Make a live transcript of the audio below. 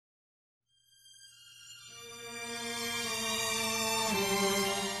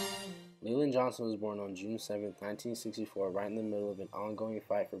Johnson was born on June 7, 1964, right in the middle of an ongoing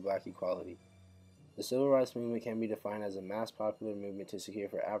fight for black equality. The civil rights movement can be defined as a mass popular movement to secure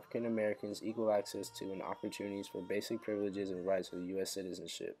for African Americans equal access to and opportunities for basic privileges and rights of U.S.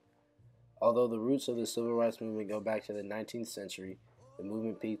 citizenship. Although the roots of the civil rights movement go back to the 19th century, the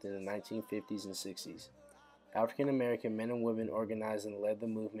movement peaked in the 1950s and 60s. African American men and women organized and led the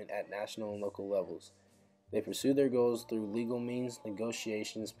movement at national and local levels. They pursued their goals through legal means,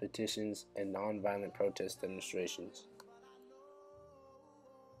 negotiations, petitions, and nonviolent protest demonstrations.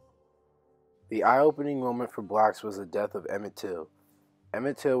 The eye-opening moment for blacks was the death of Emmett Till.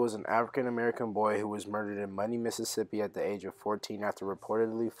 Emmett Till was an African-American boy who was murdered in Money, Mississippi at the age of 14 after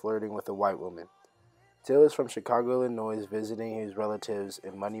reportedly flirting with a white woman. Till is from Chicago, Illinois, visiting his relatives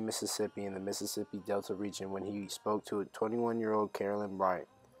in Money, Mississippi in the Mississippi Delta region when he spoke to a 21-year-old Carolyn Bryant.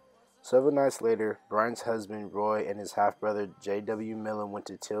 Several nights later, Bryant's husband, Roy, and his half-brother, J.W. Millen, went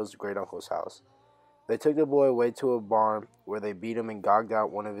to Till's great-uncle's house. They took the boy away to a barn where they beat him and gouged out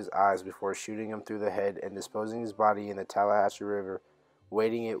one of his eyes before shooting him through the head and disposing his body in the Tallahatchie River,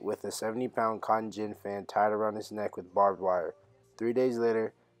 weighting it with a 70-pound cotton gin fan tied around his neck with barbed wire. 3 days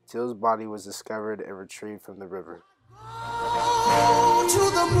later, Till's body was discovered and retrieved from the river.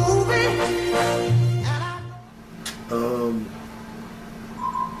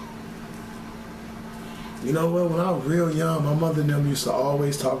 You know what, when I was real young, my mother and them used to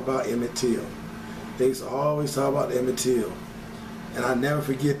always talk about Emmett Till. They used to always talk about Emmett Till. And I never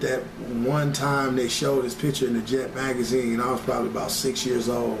forget that one time they showed his picture in the Jet magazine. I was probably about 6 years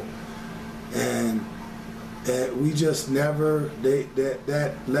old. And we just never,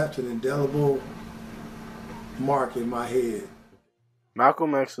 that left an indelible mark in my head.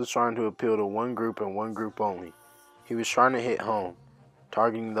 Malcolm X was trying to appeal to one group and one group only. He was trying to hit home,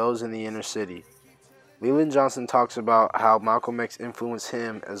 targeting those in the inner city. Leland Johnson talks about how Malcolm X influenced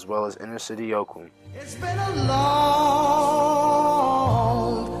him as well as inner city Oakland. It's been a long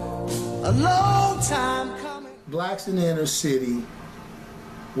time coming. Blacks in the inner city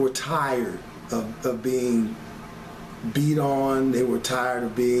were tired of being beat on. They were tired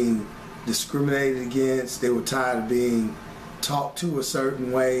of being discriminated against. They were tired of being talked to a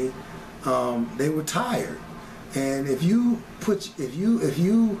certain way. They were tired. And if you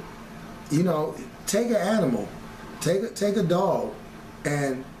take an animal, take a dog,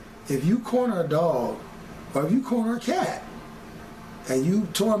 and if you corner a dog, or if you corner a cat, and you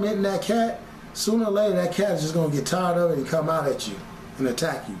tormenting that cat, sooner or later that cat is just gonna get tired of it and come out at you and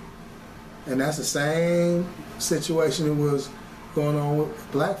attack you. And that's the same situation that was going on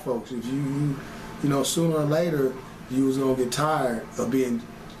with black folks. If you sooner or later you was gonna get tired of getting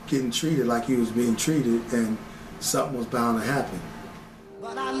treated like you was being treated, and something was bound to happen.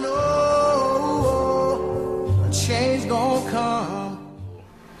 But I know a change gonna come.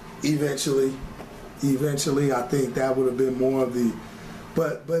 Eventually, I think that would have been more of the,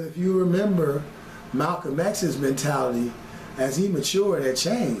 but if you remember, Malcolm X's mentality as he matured had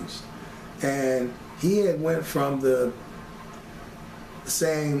changed, and he had went from the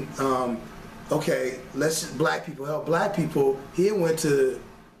saying, okay, let's black people help black people. He had went to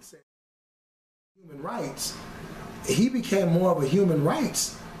human rights. He became more of a human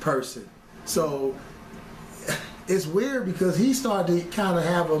rights person. So it's weird because he started to kind of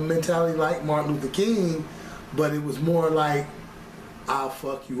have a mentality like Martin Luther King, but it was more like, I'll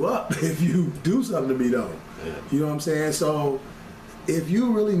fuck you up if you do something to me though. Yeah. You know what I'm saying? So if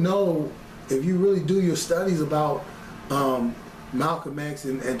you really do your studies about Malcolm X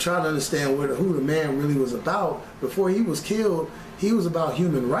and try to understand who the man really was about, before he was killed, he was about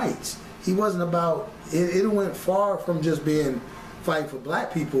human rights. He wasn't about, it went far from just being fighting for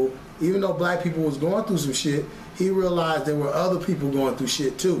black people. Even though black people was going through some shit, he realized there were other people going through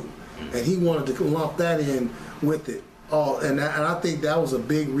shit too. And he wanted to lump that in with it all. And I think that was a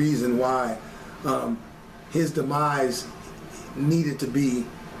big reason why his demise needed to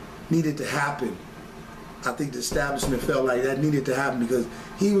happen. I think the establishment felt like that needed to happen because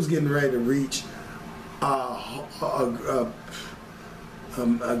he was getting ready to reach a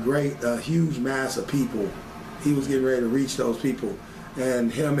huge mass of people. He was getting ready to reach those people,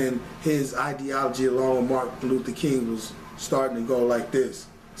 and him and his ideology along with Martin Luther King was starting to go like this.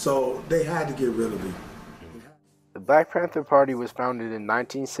 So they had to get rid of him. The Black Panther Party was founded in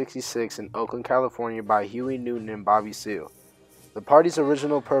 1966 in Oakland, California by Huey Newton and Bobby Seale. The party's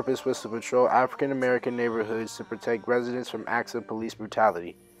original purpose was to patrol African American neighborhoods to protect residents from acts of police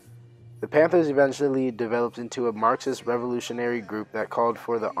brutality. The Panthers eventually developed into a Marxist revolutionary group that called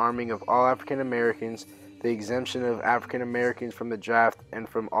for the arming of all African Americans, the exemption of African Americans from the draft and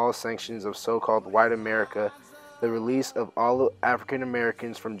from all sanctions of so-called white America, the release of all African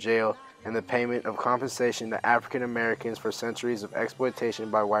Americans from jail, and the payment of compensation to African Americans for centuries of exploitation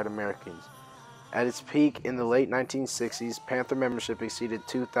by white Americans. At its peak in the late 1960s, Panther membership exceeded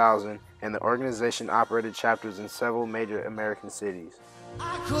 2,000, and the organization operated chapters in several major American cities.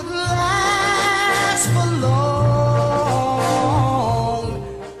 I could last for long.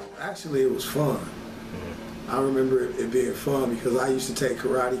 Actually, it was fun. I remember it being fun because I used to take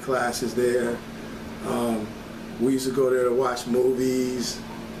karate classes there. We used to go there to watch movies.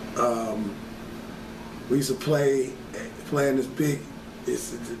 We used to play in this big,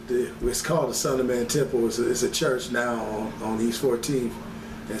 it's called the Son of Man Temple. It's a church now on East 14th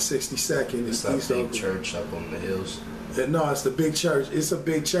and 62nd. It's that big church up on the hills? No, it's the big church. It's a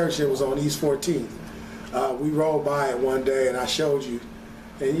big church that was on East 14th. We rolled by it one day and I showed you.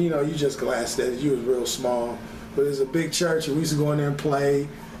 And you know, you just glanced at it. You was real small. But it's a big church and we used to go in there and play,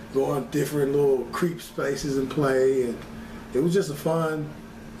 go on different little creep spaces and play. And it was just a fun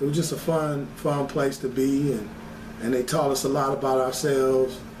place to be. And they taught us a lot about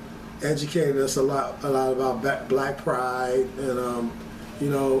ourselves, educated us a lot about black pride. And you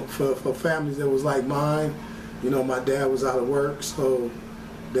know, for families that was like mine, you know, my dad was out of work, so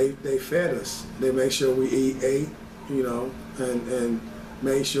they fed us. They made sure we ate, you know, and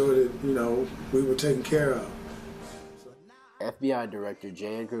made sure that, you know, we were taken care of. FBI Director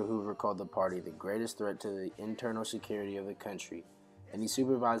J. Edgar Hoover called the party the greatest threat to the internal security of the country, and he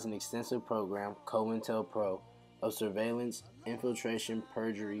supervised an extensive program, COINTELPRO, of surveillance, infiltration,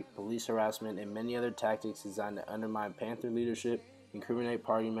 perjury, police harassment, and many other tactics designed to undermine Panther leadership, incriminate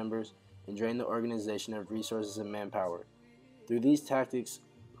party members, and drain the organization of resources and manpower. Through these tactics,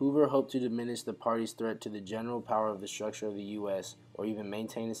 Hoover hoped to diminish the party's threat to the general power of the structure of the U.S., or even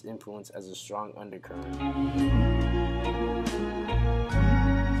maintain its influence as a strong undercurrent.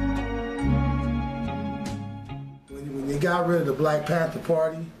 When they got rid of the Black Panther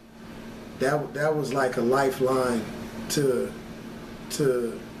Party, that was like a lifeline to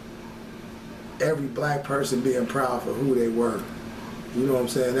every black person being proud for who they were. You know what I'm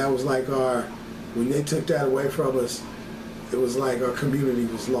saying? That was like when they took that away from us, it was like our community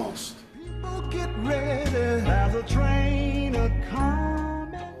was lost. People get ready, there's a train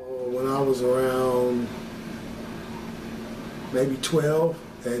a-coming. When I was around maybe 12,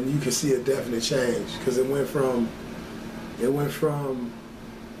 and you could see a definite change because it went from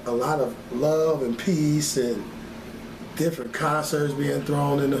a lot of love and peace and different concerts being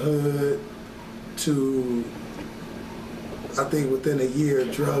thrown in the hood to, I think within a year,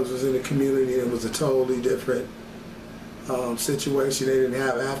 drugs was in the community and it was a totally different situation. They didn't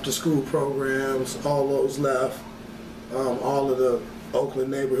have after-school programs. All those left. All of the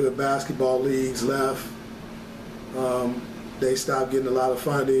Oakland neighborhood basketball leagues left. They stopped getting a lot of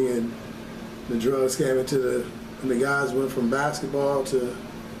funding, and the drugs came into and the guys went from basketball to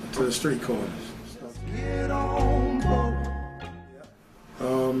the street corners. Get on board.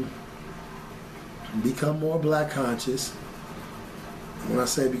 Become more black conscious. When I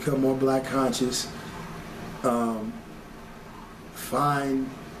say become more black conscious, find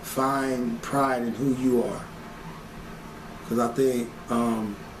pride in who you are. Because I think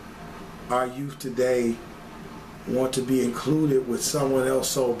our youth today want to be included with someone else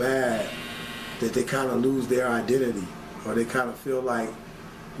so bad that they kind of lose their identity, or they kind of feel like,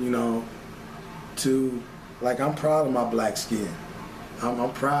 you know, I'm proud of my black skin.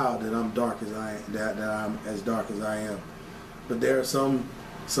 I'm proud that I'm dark as I am, that I'm as dark as I am. But there are some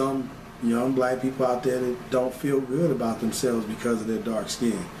young black people out there that don't feel good about themselves because of their dark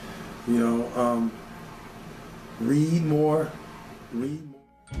skin. You know, read more.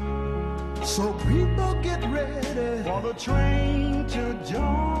 So people get ready for the train to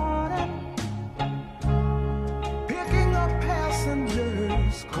Jordan, picking up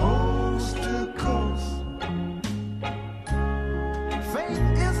passengers.